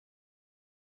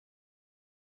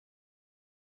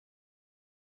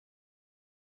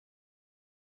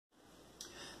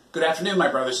Good afternoon, my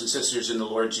brothers and sisters in the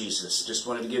Lord Jesus. Just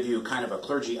wanted to give you kind of a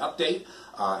clergy update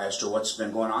as to what's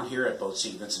been going on here at both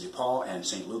St. Vincent de Paul and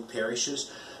St. Luke parishes.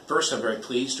 First, I'm very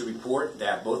pleased to report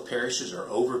that both parishes are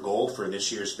over goal for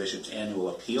this year's Bishop's Annual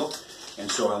Appeal. And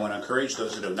so I want to encourage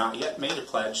those that have not yet made a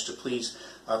pledge to please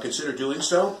consider doing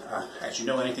so. As you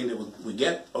know, anything that we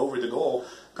get over the goal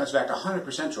comes back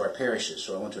 100% to our parishes.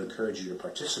 So I want to encourage you to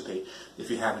participate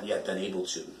if you haven't yet been able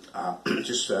to.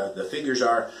 The figures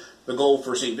are, the goal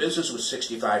for St. Vincent's was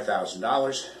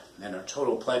 $65,000, and our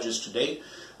total pledges to date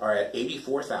are at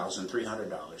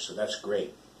 $84,300. So that's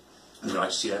great. We'd like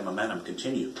to see that momentum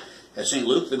continue. At St.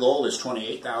 Luke, the goal is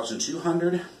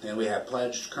 $28,200, and we have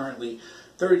pledged currently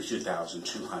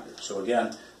 $32,200. So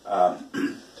again,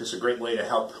 this is a great way to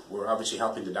help. We're obviously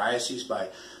helping the diocese by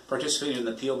participating in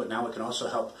the appeal, but now we can also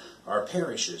help our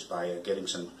parishes by getting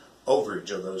some overage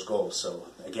of those goals. So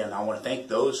again, I want to thank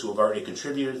those who have already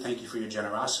contributed. Thank you for your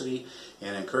generosity,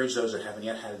 and encourage those that haven't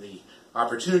yet had the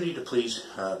opportunity to please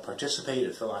participate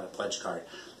and fill out a pledge card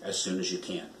as soon as you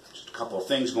can. Just a couple of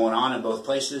things going on in both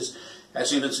places. At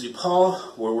St. Vincent de Paul,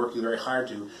 we're working very hard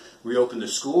to reopen the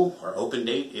school. Our open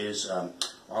date is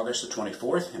August the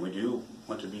 24th, and we do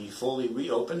want to be fully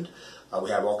reopened.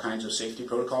 We have all kinds of safety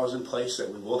protocols in place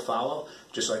that we will follow,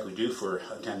 just like we do for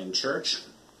attending church.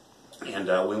 And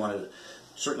we want to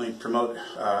certainly promote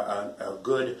a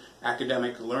good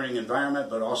academic learning environment,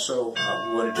 but also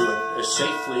we want to do it as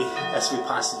safely as we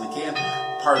possibly can.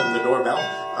 Pardon the doorbell.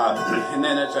 And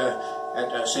then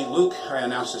at St. Luke, I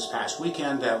announced this past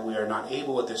weekend that we are not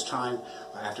able at this time,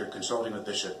 after consulting with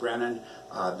Bishop Brennan,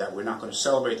 that we're not going to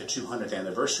celebrate the 200th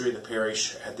anniversary of the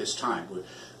parish at this time.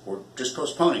 We're just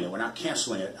postponing it. We're not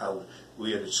canceling it.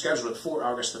 We had scheduled it for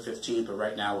August the 15th, but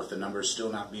right now, with the numbers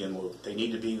still not being what they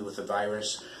need to be with the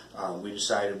virus, we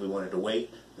decided we wanted to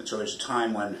wait until there's a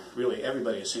time when really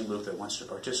everybody at St. Luke that wants to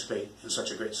participate in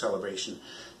such a great celebration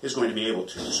is going to be able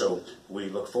to. So we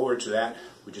look forward to that.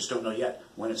 We just don't know yet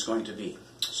when it's going to be.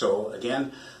 So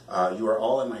again, you are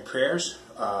all in my prayers.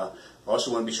 I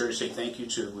also want to be sure to say thank you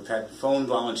to, we've had phone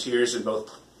volunteers in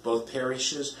both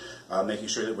parishes, making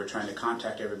sure that we're trying to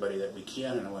contact everybody that we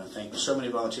can, and I want to thank so many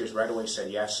volunteers right away said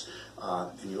yes,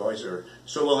 and you always are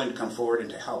so willing to come forward and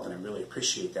to help, and I really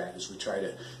appreciate that as we try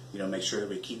to make sure that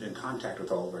we keep in contact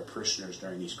with all of our parishioners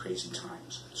during these crazy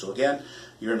times. So again,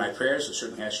 you're in my prayers. I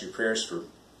certainly ask your prayers for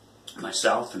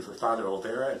myself and for Father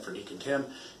Olvera and for Deacon Tim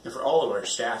and for all of our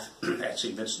staff at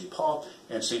St. Vincent de Paul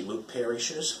and St. Luke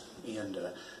parishes, and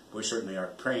we certainly are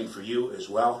praying for you as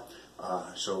well.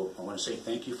 So I want to say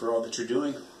thank you for all that you're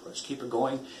doing. Let's keep it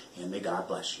going, and may God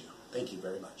bless you. Thank you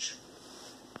very much.